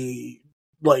a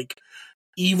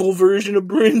evil version of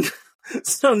Brynn.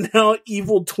 So now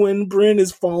evil twin Brynn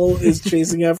is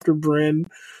chasing after Brynn,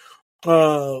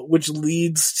 which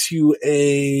leads to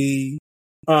a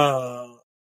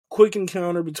quick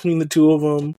encounter between the two of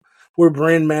them, where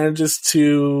Brynn manages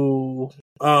to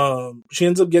she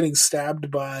ends up getting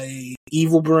stabbed by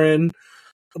evil Brynn,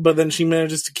 but then she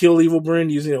manages to kill evil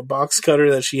Brynn using a box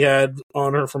cutter that she had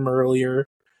on her from earlier,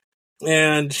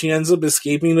 and she ends up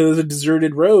escaping to the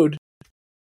deserted road.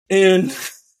 And,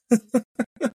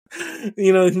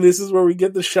 this is where we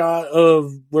get the shot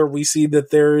of where we see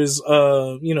that there is,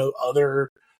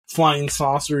 other flying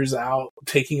saucers out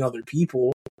taking other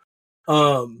people.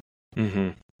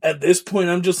 Mm-hmm. At this point,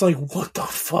 I'm just like, what the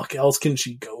fuck else can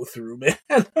she go through, man?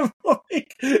 I'm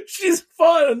like, she's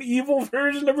fought an evil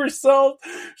version of herself.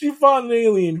 She fought an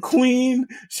alien queen.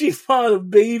 She fought a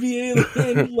baby alien.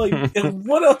 And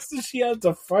what else does she have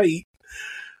to fight?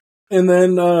 And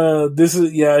then,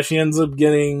 she ends up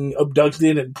getting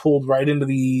abducted and pulled right into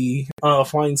the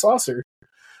flying saucer.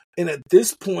 And at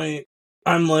this point,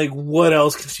 I'm like, what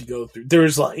else can she go through?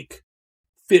 There's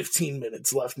 15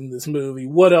 minutes left in this movie.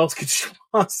 What else could she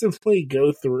possibly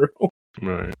go through?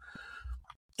 Right.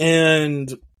 And,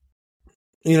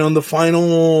 pretty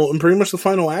much the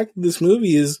final act of this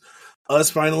movie is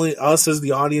us as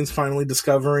the audience finally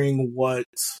discovering what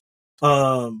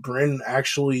Brynn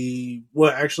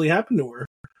what actually happened to her.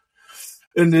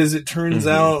 And as it turns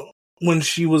out, when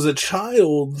she was a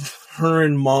child, her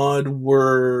and Maud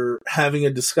were having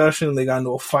a discussion. They got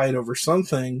into a fight over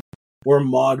something where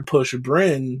Maud pushed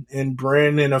Brynn, and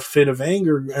Brynn, in a fit of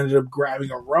anger, ended up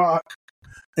grabbing a rock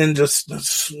and just,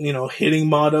 hitting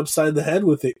Maud upside the head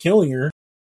with it, killing her.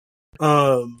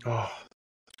 That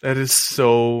is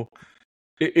so...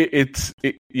 all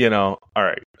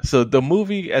right. So the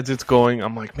movie, as it's going,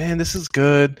 I'm like, man, this is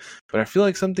good, but I feel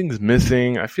like something's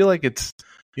missing. I feel like it's,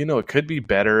 it could be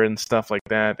better and stuff like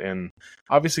that. And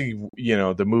obviously,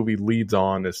 the movie leads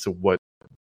on as to what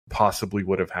possibly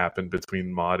would have happened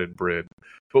between Maud and Brynn.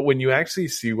 But when you actually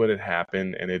see what had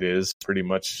happened, and it is pretty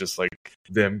much just like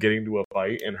them getting to a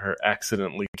fight and her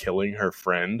accidentally killing her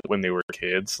friend when they were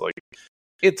kids,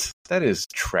 that is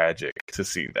tragic to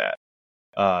see that.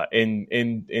 And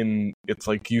it's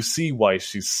like you see why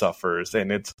she suffers,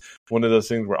 and it's one of those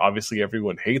things where obviously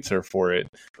everyone hates her for it,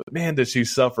 but man, does she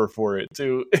suffer for it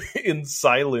too, in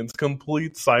silence,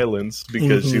 complete silence,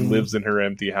 because she lives in her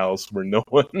empty house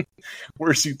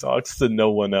where she talks to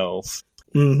no one else.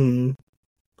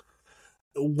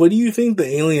 What do you think the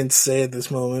aliens say at this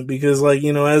moment? Because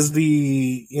as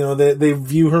they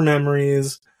view her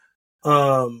memories,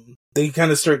 they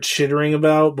kind of start chittering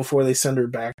about before they send her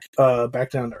back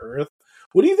down to Earth.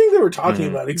 What do you think they were talking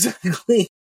about exactly?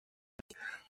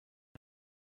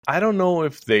 I don't know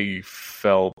if they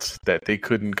felt that they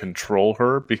couldn't control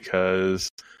her because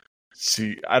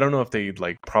I don't know if they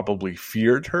probably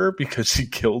feared her because she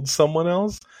killed someone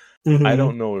else. I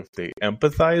don't know if they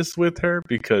empathized with her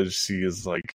because she is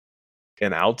like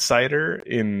an outsider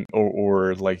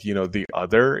or like, you know, the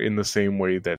other in the same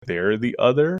way that they're the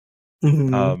other.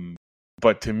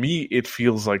 But to me, it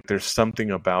feels like there's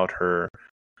something about her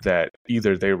that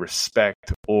either they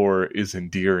respect or is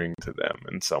endearing to them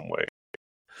in some way.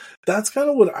 That's kind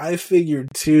of what I figured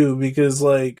too, because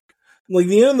like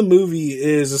the end of the movie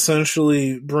is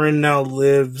essentially Brynn now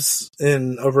lives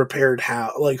in a repaired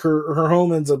house. Like her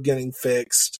home ends up getting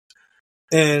fixed,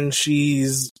 and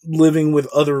she's living with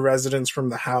other residents from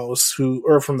the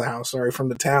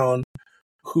town,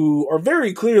 who are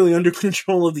very clearly under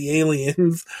control of the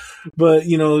aliens. But,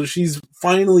 you know, she's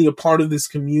finally a part of this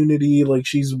community. Like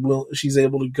she's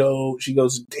able to go, she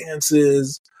goes to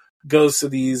dances, goes to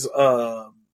these,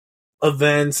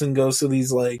 events, and goes to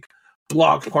these like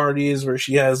block parties where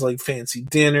she has like fancy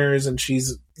dinners, and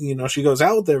she's, you know, she goes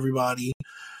out with everybody.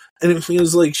 And it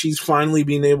feels like she's finally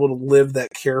being able to live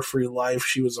that carefree life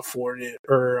she was afforded,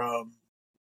 or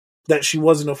that she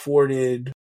wasn't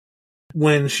afforded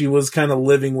when she was kind of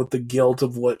living with the guilt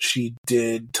of what she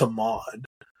did to Maud.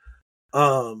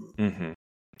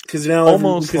 Because now,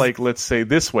 almost like, let's say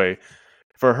this way,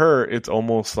 for her, it's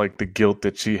almost like the guilt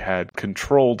that she had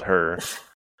controlled her,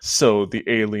 so the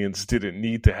aliens didn't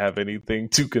need to have anything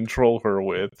to control her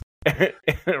with.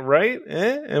 Right?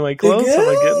 Am I close? Yeah, am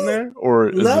I getting there? Or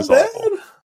is not this bad? awful?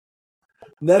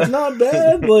 That's not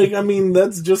bad. Like, I mean,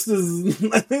 that's just as,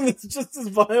 I think it's just as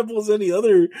viable as any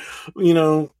other, you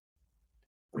know,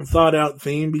 thought out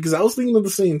theme, because I was thinking of the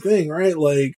same thing, right?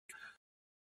 Like,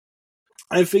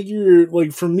 I figured,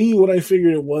 like, for me, what I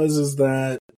figured it was is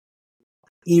that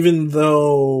even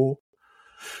though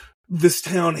this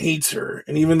town hates her,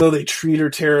 and even though they treat her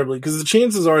terribly, because the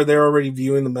chances are they're already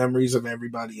viewing the memories of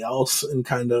everybody else and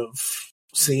kind of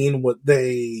seeing what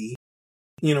they,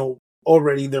 you know,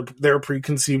 already their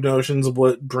preconceived notions of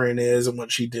what Brynn is and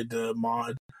what she did to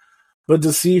Maud. But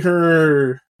to see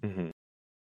her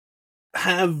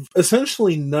have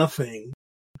essentially nothing,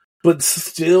 but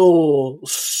still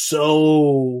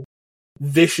so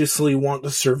viciously want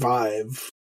to survive.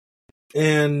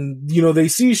 And, you know, they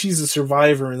see she's a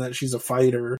survivor and that she's a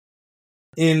fighter.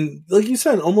 And like you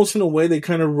said, almost in a way, they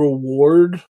kind of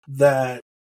reward that,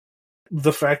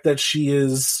 the fact that she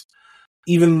is,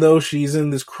 even though she's in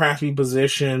this crappy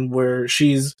position where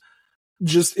she's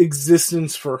just,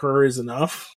 existence for her is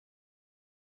enough.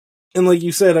 And like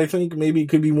you said, I think maybe it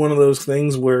could be one of those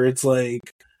things where it's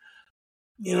like,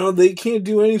 you know, they can't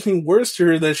do anything worse to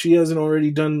her that she hasn't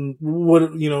already done.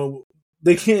 What, you know,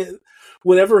 they can't,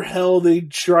 whatever hell they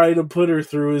try to put her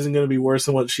through isn't going to be worse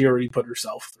than what she already put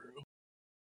herself through.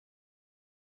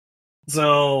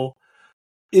 So,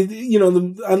 you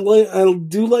know, I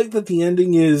do like that the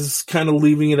ending is kind of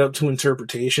leaving it up to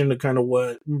interpretation to kind of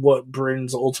what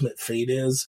Brynn's ultimate fate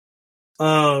is.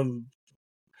 I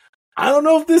don't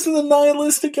know if this is a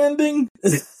nihilistic ending.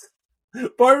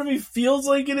 Part of me feels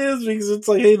like it is, because it's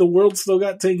like, hey, the world still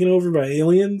got taken over by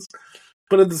aliens.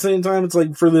 But at the same time, it's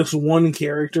like, for this one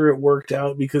character, it worked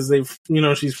out because they've, you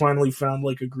know, she's finally found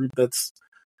like a group that's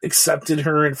accepted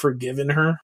her and forgiven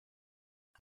her.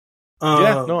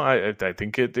 Yeah, no, I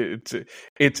think it's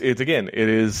again, it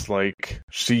is like,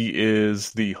 she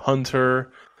is the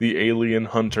hunter, the alien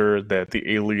hunter that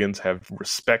the aliens have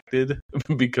respected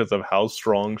because of how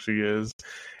strong she is.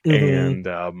 And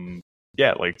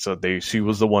yeah, like, so she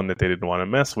was the one that they didn't want to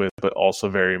mess with, but also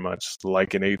very much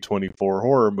like an A24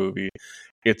 horror movie,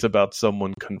 it's about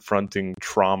someone confronting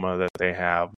trauma that they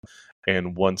have,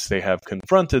 and once they have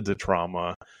confronted the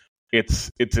trauma,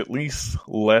 it's at least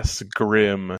less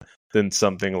grim than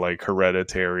something like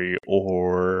Hereditary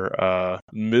or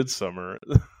Midsummer,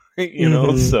 you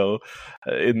know. So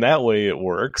in that way, it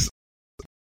works.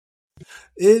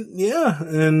 Yeah,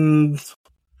 and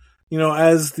you know,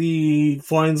 as the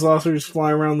flying saucers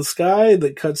fly around the sky,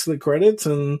 that cuts to the credits,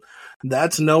 and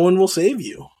that's No One Will Save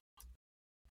You.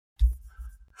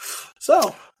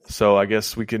 So I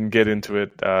guess we can get into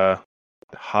it.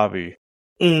 Javi,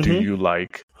 do you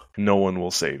like No One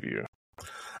Will Save You?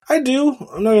 I do.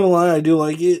 I'm not gonna lie, I do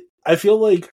like it. I feel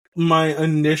like my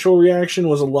initial reaction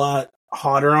was a lot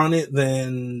hotter on it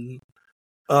than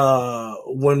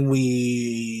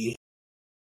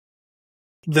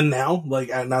now. Like,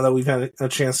 now that we've had a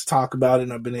chance to talk about it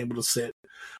and I've been able to sit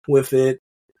with it.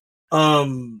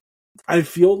 I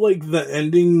feel like the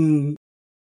ending,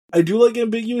 I do like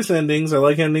ambiguous endings. I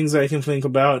like endings that I can think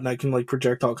about and I can like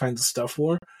project all kinds of stuff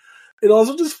for. It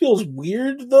also just feels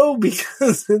weird though,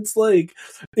 because it's like,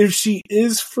 if she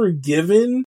is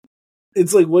forgiven,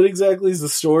 it's like, what exactly is the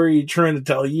story trying to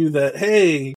tell you? That,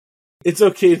 hey, it's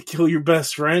okay to kill your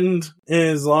best friend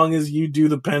as long as you do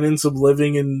the penance of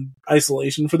living in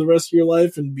isolation for the rest of your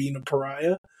life and being a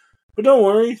pariah. But don't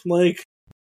worry, like,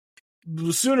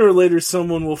 sooner or later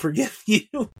someone will forgive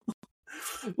you.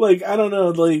 Like, I don't know,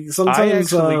 like,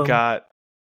 sometimes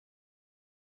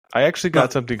I actually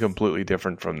got something completely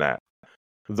different from that.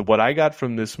 What I got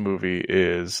from this movie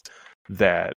is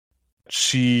that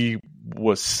she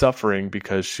was suffering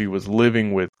because she was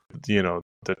living with,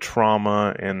 the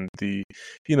trauma and the,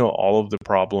 all of the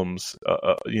problems,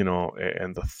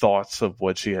 and the thoughts of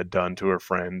what she had done to her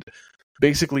friend,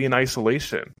 basically in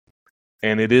isolation.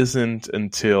 And it isn't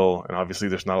until, and obviously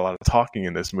there's not a lot of talking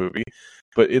in this movie,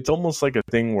 but it's almost like a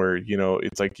thing where,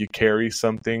 it's like you carry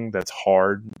something that's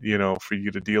hard, for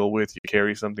you to deal with. You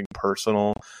carry something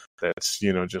personal that's,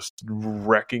 just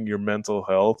wrecking your mental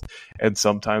health. And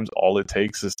sometimes all it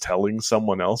takes is telling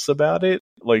someone else about it.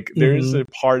 Like, there's a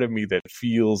part of me that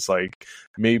feels like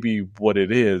maybe what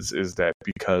it is that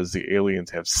because the aliens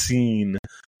have seen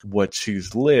what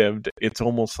she's lived, it's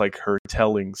almost like her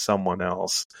telling someone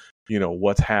else,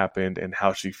 what's happened and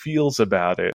how she feels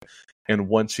about it. And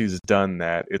once she's done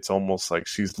that, it's almost like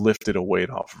she's lifted a weight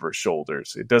off of her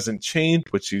shoulders. It doesn't change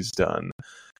what she's done,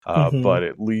 but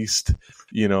at least,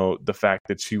 the fact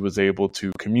that she was able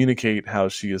to communicate how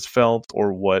she has felt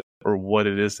or what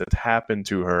it is that's happened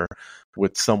to her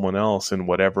with someone else in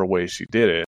whatever way she did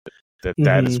it,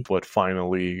 that is what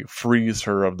finally frees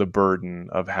her of the burden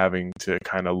of having to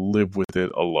kind of live with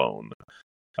it alone.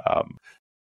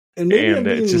 And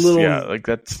it's just like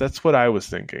that's what I was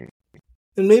thinking.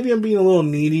 And maybe I'm being a little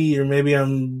needy, or maybe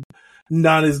I'm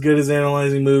not as good as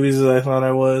analyzing movies as I thought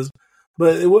I was.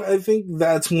 But I think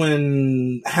that's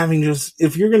when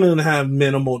if you're going to have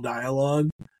minimal dialogue,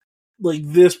 like,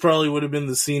 this probably would have been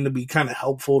the scene to be kind of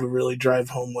helpful to really drive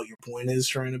home what your point is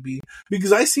trying to be.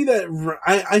 Because I see that,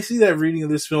 I see that reading of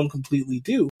this film completely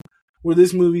too. Where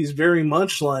this movie is very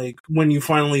much like when you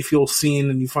finally feel seen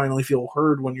and you finally feel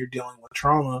heard when you're dealing with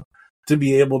trauma, to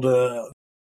be able to,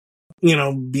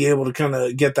 kind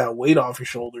of get that weight off your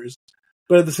shoulders.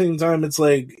 But at the same time, it's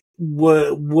like,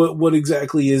 what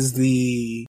exactly is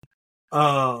the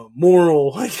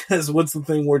moral? I guess what's the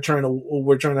thing we're trying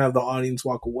to have the audience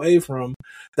walk away from?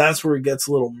 That's where it gets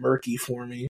a little murky for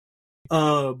me.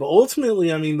 But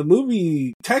ultimately, I mean, the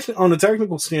movie, on a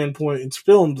technical standpoint, it's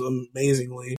filmed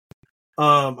amazingly.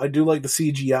 I do like the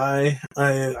CGI.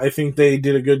 I think they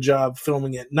did a good job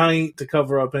filming at night to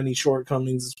cover up any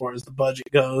shortcomings as far as the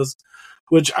budget goes,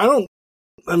 which it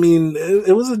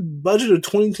was a budget of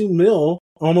 22 mil,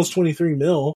 almost 23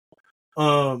 mil.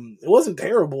 It wasn't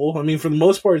terrible. I mean, for the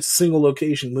most part, it's a single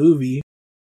location movie.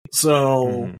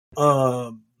 So,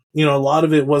 a lot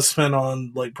of it was spent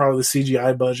on, like, probably the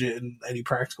CGI budget and any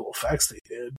practical effects they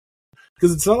did.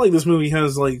 Because it's not like this movie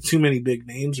has, like, too many big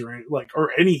names or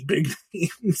any big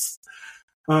names.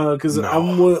 Because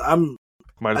I'm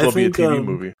might as well be a TV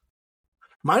movie.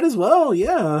 Might as well,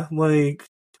 yeah. Like,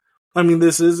 I mean,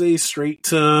 this is a straight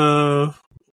to.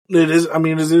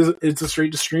 It's a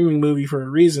straight to streaming movie for a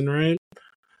reason, right?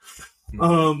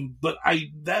 But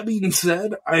that being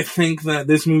said, I think that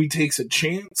this movie takes a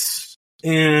chance,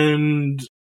 and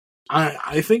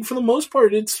I think for the most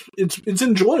part, it's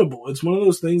enjoyable. It's one of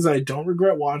those things I don't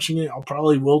regret watching it. I'll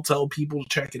probably will tell people to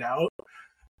check it out.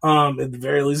 At the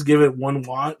very least, give it one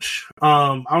watch.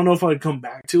 I don't know if I'd come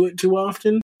back to it too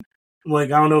often.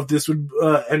 Like, I don't know if this would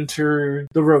enter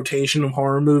the rotation of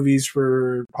horror movies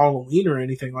for Halloween or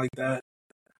anything like that.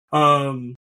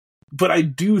 But I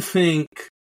do think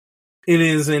it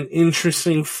is an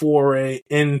interesting foray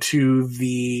into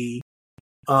the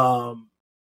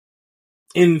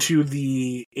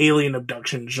alien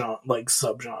abduction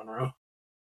subgenre.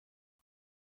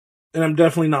 And I'm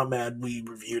definitely not mad we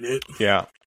reviewed it. Yeah.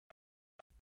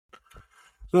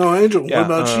 So, Angel, what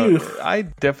about you? I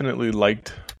definitely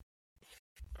liked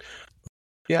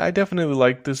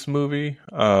this movie.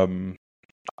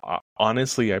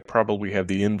 Honestly, I probably have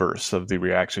the inverse of the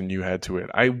reaction you had to it.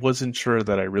 I wasn't sure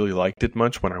that I really liked it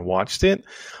much when I watched it,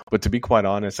 but to be quite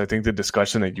honest, I think the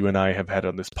discussion that you and I have had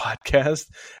on this podcast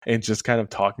and just kind of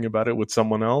talking about it with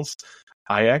someone else,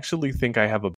 I actually think I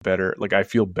have I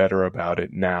feel better about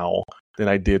it now than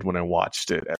I did when I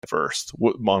watched it at first,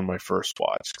 on my first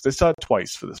watch. Because I saw it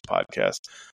twice for this podcast.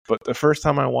 But the first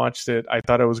time I watched it, I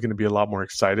thought I was going to be a lot more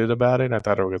excited about it. I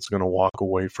thought I was going to walk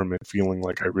away from it feeling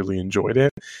like I really enjoyed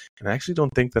it. And I actually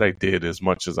don't think that I did as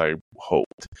much as I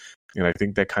hoped. And I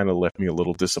think that kind of left me a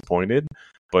little disappointed.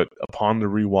 But upon the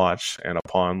rewatch and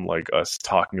upon us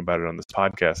talking about it on this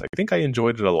podcast, I think I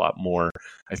enjoyed it a lot more.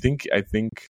 I think I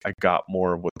got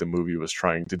more of what the movie was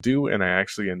trying to do. And I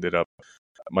actually ended up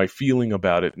my feeling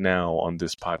about it now on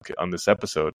this podcast, on this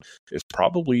episode, is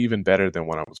probably even better than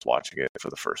when I was watching it for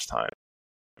the first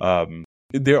time.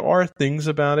 There are things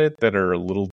about it that are a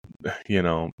little,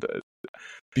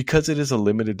 because it is a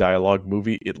limited dialogue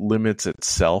movie, it limits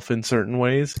itself in certain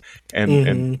ways,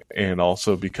 and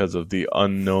also because of the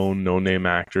unknown, no-name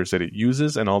actors that it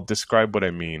uses. And I'll describe what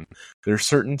I mean. There are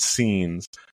certain scenes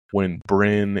when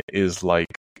Brynn is like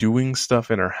doing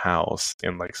stuff in her house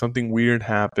and like something weird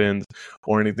happens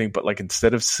or anything, but like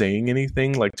instead of saying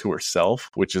anything like to herself,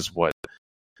 which is what,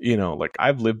 like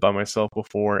I've lived by myself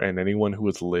before, and anyone who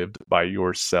has lived by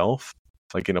yourself,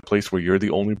 like in a place where you're the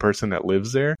only person that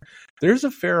lives there, there's a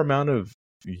fair amount of,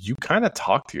 you kind of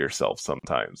talk to yourself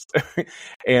sometimes.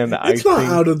 And it's not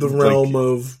out of the realm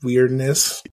of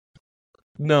weirdness.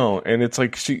 No, and it's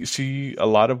like she a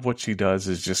lot of what she does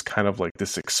is just kind of like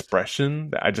this expression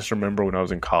that I just remember when I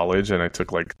was in college and I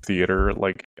took like theater,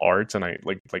 like arts, and I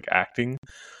like acting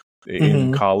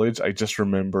in college. I just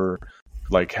remember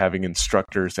like having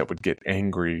instructors that would get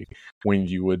angry when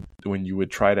you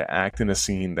would try to act in a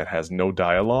scene that has no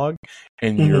dialogue,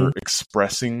 and you're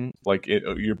expressing like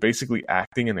you're basically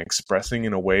acting and expressing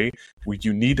in a way where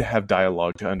you need to have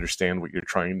dialogue to understand what you're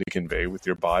trying to convey with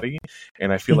your body.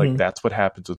 And I feel like that's what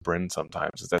happens with Brynn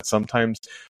sometimes, is that sometimes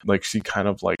like she kind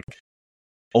of like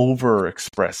over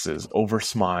expresses, over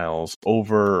smiles,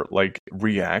 over like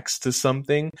reacts to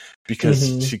something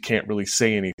because she can't really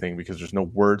say anything because there's no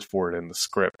words for it in the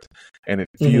script, and it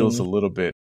feels a little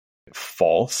bit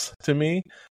false to me.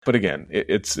 But again,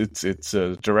 it's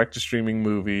a direct to streaming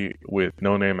movie with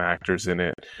no name actors in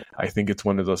it. I think it's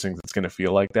one of those things that's going to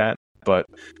feel like that. But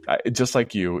just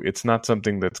like you, it's not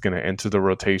something that's going to enter the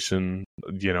rotation,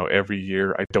 every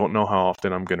year. I don't know how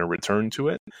often I'm going to return to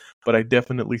it, but I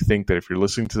definitely think that if you're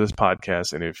listening to this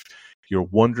podcast and if you're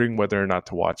wondering whether or not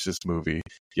to watch this movie,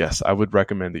 yes, I would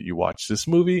recommend that you watch this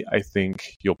movie. I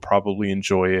think you'll probably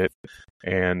enjoy it,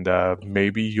 and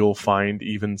maybe you'll find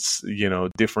even,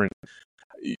 different.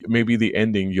 Maybe the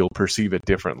ending, you'll perceive it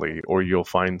differently, or you'll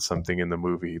find something in the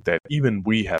movie that even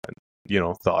we haven't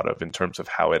thought of in terms of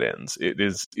how it ends. It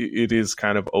is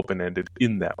kind of open-ended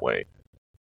in that way.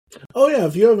 Oh yeah,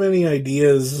 if you have any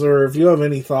ideas or if you have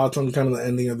any thoughts on kind of the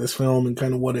ending of this film and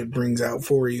kind of what it brings out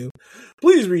for you,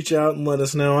 please reach out and let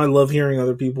us know. I love hearing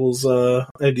other people's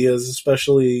ideas,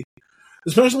 especially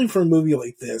for a movie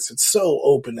like this. It's so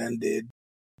open-ended,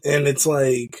 and it's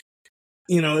like,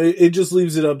 it just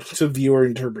leaves it up to viewer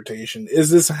interpretation. Is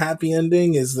this a happy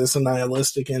ending? Is this a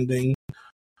nihilistic ending?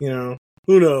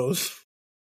 Who knows?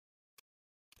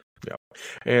 Yeah.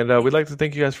 And we'd like to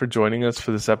thank you guys for joining us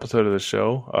for this episode of the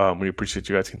show. We appreciate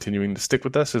you guys continuing to stick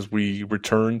with us as we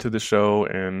return to the show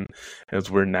and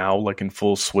as we're now like in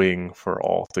full swing for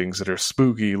all things that are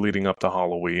spooky leading up to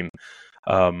Halloween.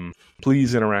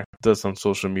 Please interact with us on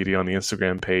social media, on the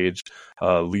Instagram page.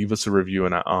 Leave us a review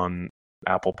on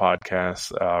Apple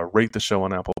Podcasts. Rate the show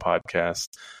on Apple Podcasts.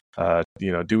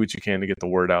 Do what you can to get the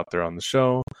word out there on the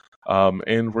show.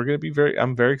 And we're going to be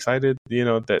I'm very excited,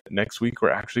 that next week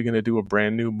we're actually going to do a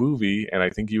brand new movie. And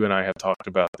I think you and I have talked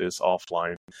about this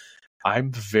offline.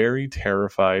 I'm very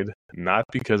terrified, not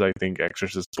because I think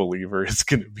Exorcist Believer is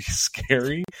going to be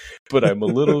scary, but I'm a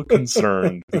little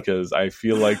concerned because I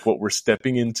feel like what we're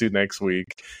stepping into next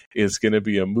week is going to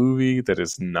be a movie that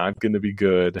is not going to be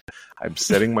good. I'm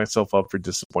setting myself up for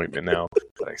disappointment now,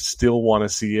 but I still want to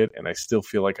see it, and I still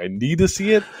feel like I need to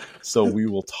see it. So we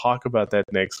will talk about that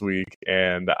next week,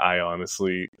 and I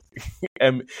honestly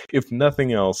am, if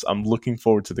nothing else, I'm looking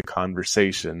forward to the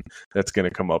conversation that's going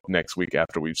to come up next week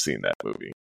after we've seen that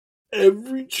movie.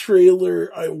 Every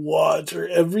trailer I watch or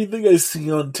everything I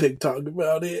see on TikTok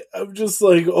about it, I'm just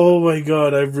like, oh my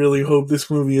god, I really hope this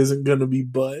movie isn't gonna be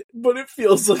butt. But it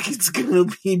feels like it's gonna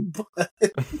be butt.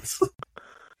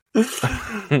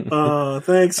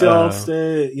 Thanks y'all.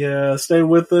 Stay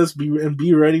with us.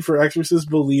 Be ready for Exorcist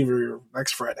Believer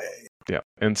next Friday. Yeah,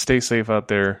 and stay safe out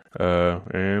there.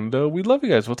 And we love you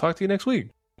guys. We'll talk to you next week.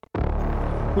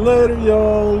 Later,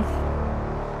 y'all.